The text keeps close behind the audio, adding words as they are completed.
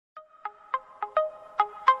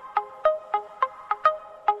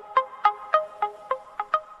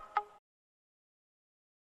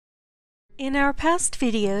In our past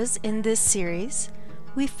videos in this series,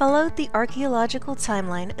 we followed the archaeological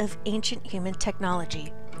timeline of ancient human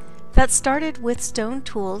technology that started with stone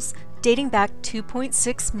tools dating back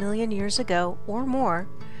 2.6 million years ago or more,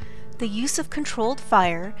 the use of controlled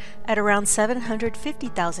fire at around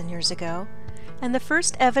 750,000 years ago, and the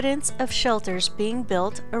first evidence of shelters being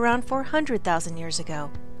built around 400,000 years ago.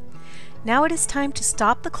 Now it is time to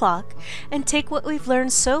stop the clock and take what we've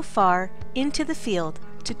learned so far into the field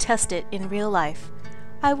to test it in real life.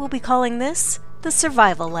 I will be calling this the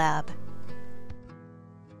Survival Lab.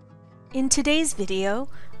 In today's video,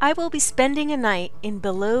 I will be spending a night in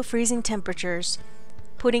below freezing temperatures,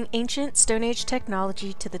 putting ancient Stone Age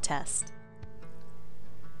technology to the test.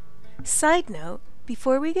 Side note,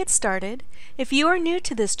 before we get started, if you are new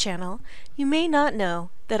to this channel, you may not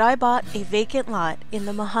know that I bought a vacant lot in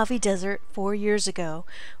the Mojave Desert 4 years ago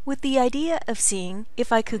with the idea of seeing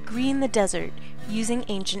if I could green the desert using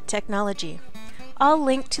ancient technology. I'll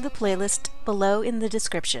link to the playlist below in the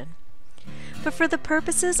description. But for the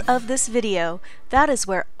purposes of this video, that is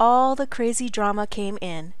where all the crazy drama came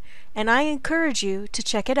in, and I encourage you to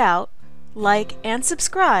check it out, like, and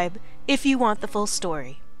subscribe if you want the full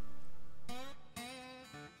story.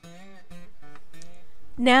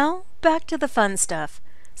 Now, back to the fun stuff.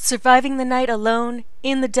 Surviving the night alone,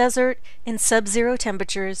 in the desert, in sub-zero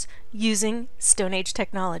temperatures, using Stone Age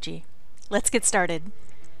technology. Let's get started.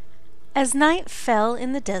 As night fell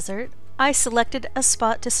in the desert, I selected a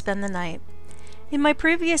spot to spend the night. In my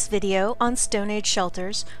previous video on Stone Age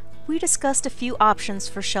shelters, we discussed a few options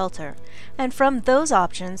for shelter, and from those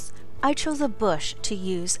options, I chose a bush to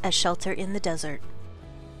use as shelter in the desert.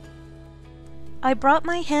 I brought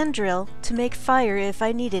my hand drill to make fire if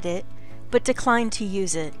I needed it, but declined to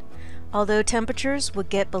use it. Although temperatures would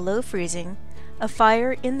get below freezing, a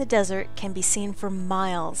fire in the desert can be seen for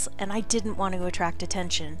miles, and I didn't want to attract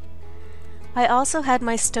attention. I also had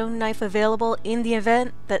my stone knife available in the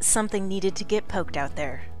event that something needed to get poked out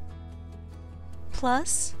there.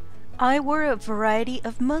 Plus, I wore a variety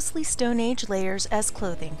of mostly Stone Age layers as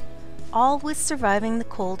clothing, all with surviving the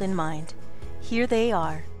cold in mind. Here they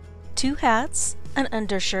are: 2 hats, an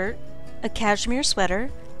undershirt, a cashmere sweater,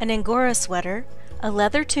 an Angora sweater, a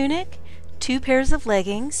leather tunic, 2 pairs of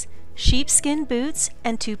leggings, sheepskin boots,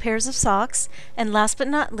 and 2 pairs of socks, and last but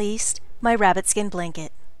not least, my rabbitskin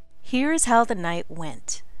blanket. Here is how the night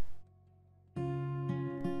went.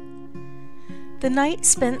 The night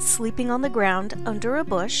spent sleeping on the ground under a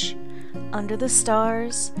bush, under the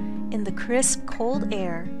stars, in the crisp, cold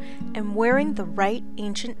air, and wearing the right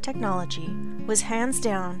ancient technology was hands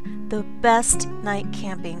down the best night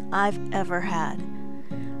camping I've ever had.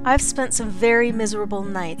 I've spent some very miserable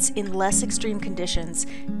nights in less extreme conditions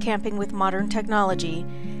camping with modern technology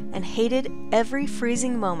and hated every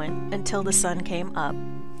freezing moment until the sun came up.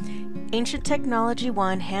 Ancient technology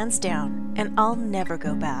won hands down, and I'll never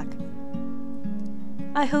go back.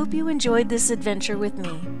 I hope you enjoyed this adventure with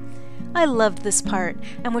me. I loved this part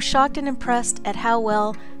and was shocked and impressed at how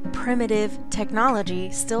well primitive technology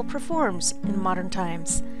still performs in modern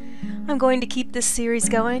times. I'm going to keep this series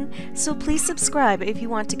going, so please subscribe if you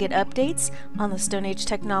want to get updates on the Stone Age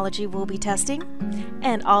technology we'll be testing,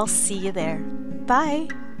 and I'll see you there. Bye!